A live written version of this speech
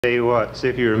Tell you what, see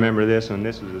if you remember this one.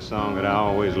 This is a song that I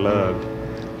always loved.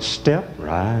 Step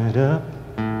right up.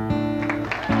 Come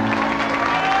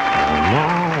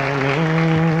on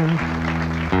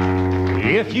in.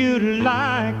 If you'd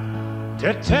like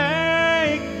to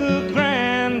take the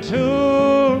grand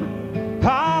tour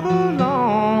of a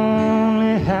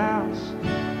lonely house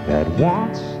that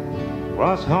once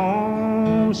was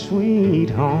home,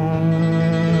 sweet home.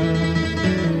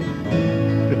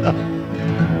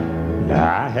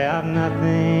 I have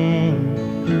nothing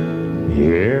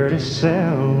here to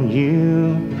sell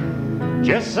you,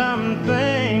 just some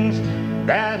things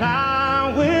that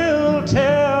I will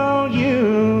tell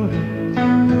you,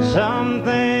 some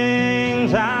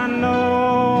things I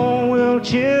know will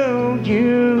chill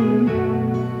you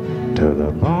to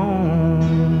the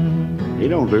bone. He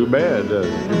don't do bad, does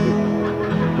he?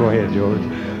 Go ahead, George.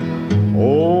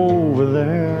 Over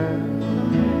there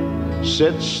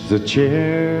sits the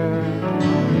chair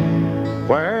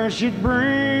where she'd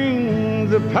bring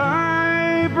the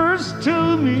pipers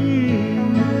to me.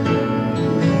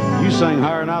 You sang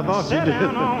higher than I thought you did. Sit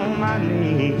down on my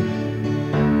knee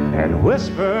and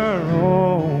whisper,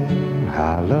 oh,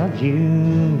 I love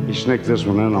you. You sneaked this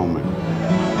one in on me.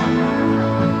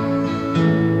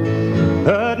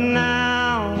 But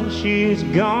now she's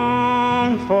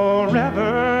gone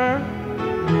forever,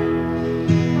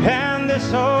 and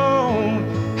this old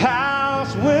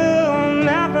house will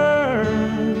never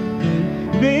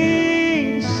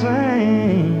be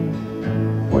same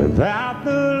without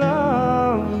the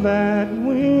love that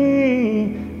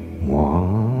we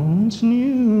once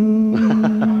knew.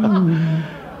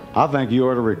 I think you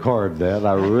ought to record that.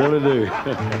 I really do.